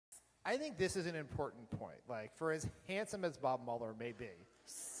I think this is an important point. Like, for as handsome as Bob Mueller may be,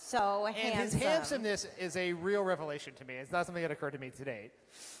 so handsome. And his handsomeness is a real revelation to me. It's not something that occurred to me today.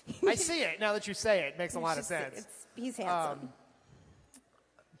 I see it now that you say it. It makes a lot of sense. He's handsome.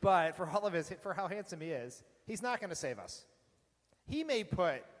 But for how handsome he is, he's not going to save us. He may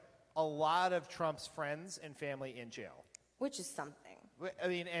put a lot of Trump's friends and family in jail. Which is something. I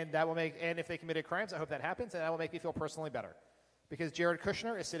mean, and if they committed crimes, I hope that happens, and that will make me feel personally better. Because Jared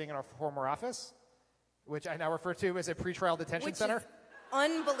Kushner is sitting in our former office, which I now refer to as a pretrial detention center. Is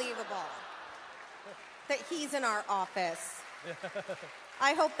unbelievable that he's in our office.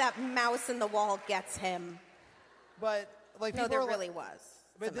 I hope that mouse in the wall gets him. But like, no, there really was.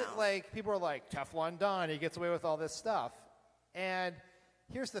 But people are like, Teflon Don, he gets away with all this stuff. And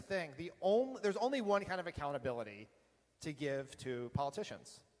here's the thing: there's only one kind of accountability to give to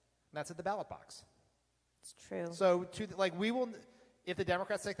politicians, and that's at the ballot box. It's true. So, we will, if the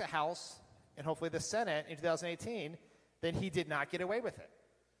Democrats take the House and hopefully the Senate in 2018, then he did not get away with it.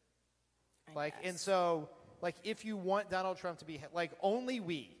 And so, if you want Donald Trump to be, only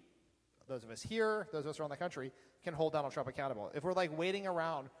we, those of us here, those of us around the country, can hold Donald Trump accountable. If we're, waiting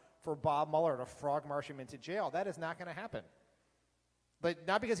around for Bob Mueller to frog march him into jail, that is not going to happen. But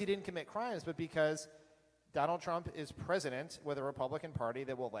not because he didn't commit crimes, but because Donald Trump is president with a Republican Party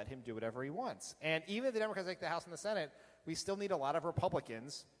that will let him do whatever he wants. And even if the Democrats take the House and the Senate, we still need a lot of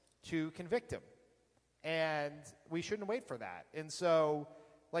Republicans to convict him. And we shouldn't wait for that. And so,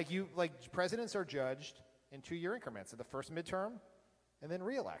 presidents are judged in 2-year increments, at the first midterm and then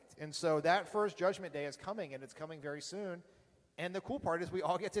reelect. And so that first judgment day is coming, and it's coming very soon. And the cool part is we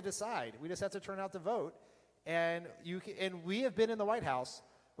all get to decide. We just have to turn out to vote. And we have been in the White House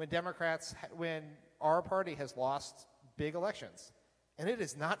when our party has lost big elections. And it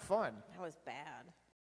is not fun. That was bad.